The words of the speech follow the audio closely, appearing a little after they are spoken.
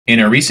In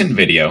a recent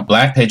video,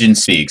 Black Pigeon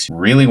Speaks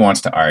really wants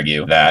to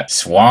argue that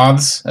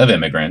swaths of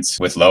immigrants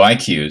with low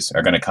IQs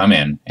are going to come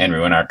in and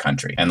ruin our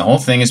country. And the whole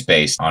thing is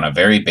based on a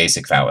very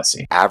basic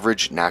fallacy.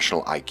 Average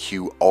national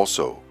IQ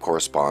also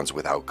corresponds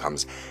with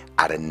outcomes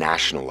at a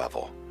national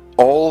level.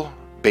 All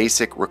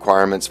basic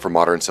requirements for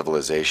modern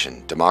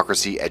civilization,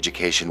 democracy,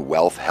 education,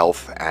 wealth,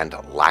 health, and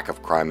lack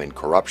of crime and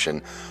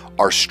corruption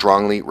are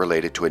strongly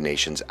related to a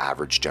nation's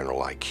average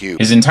general IQ.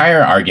 His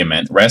entire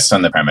argument rests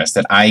on the premise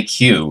that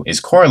IQ is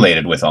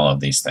correlated with all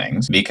of these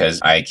things because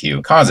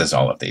IQ causes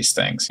all of these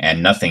things,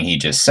 and nothing he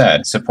just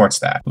said supports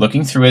that.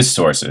 Looking through his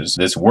sources,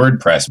 this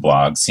WordPress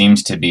blog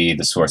seems to be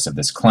the source of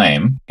this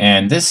claim,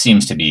 and this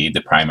seems to be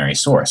the primary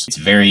source. It's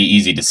very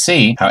easy to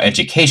see how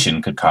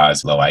education could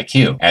cause low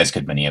IQ, as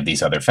could many of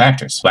these other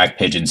factors. Black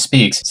Pigeon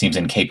Speaks seems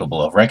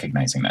incapable of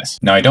recognizing this.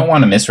 Now, I don't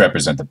want to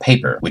misrepresent the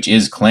paper, which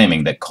is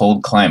claiming that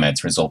cold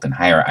climates result in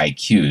higher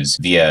IQs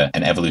via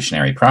an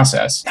evolutionary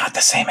process. Not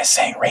the same as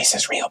saying race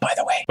is real, by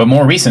the way. But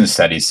more recent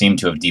studies seem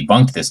to have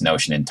debunked this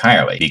notion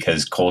entirely,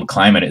 because cold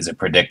climate is a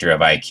predictor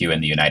of IQ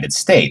in the United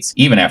States,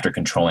 even after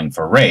controlling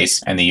for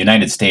race, and the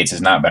United States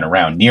has not been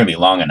around nearly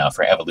long enough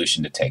for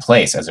evolution to take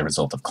place as a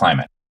result of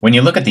climate. When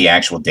you look at the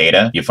actual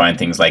data, you find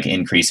things like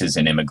increases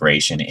in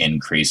immigration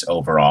increase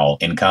overall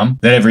income,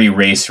 that every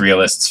race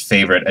realist's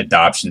favorite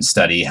adoption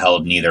study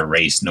held neither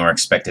race nor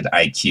expected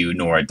IQ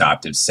nor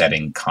adoptive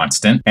setting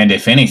constant, and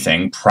if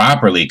anything,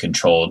 properly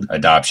controlled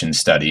adoption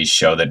studies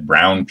show that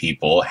brown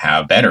people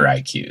have better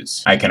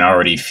IQs. I can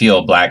already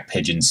feel Black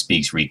Pigeon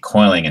Speaks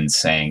recoiling and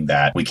saying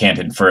that we can't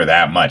infer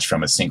that much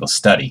from a single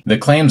study. The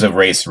claims of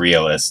race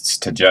realists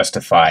to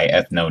justify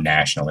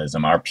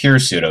ethnonationalism are pure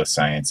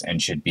pseudoscience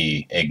and should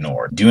be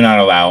ignored. Do not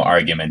allow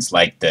arguments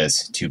like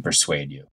this to persuade you.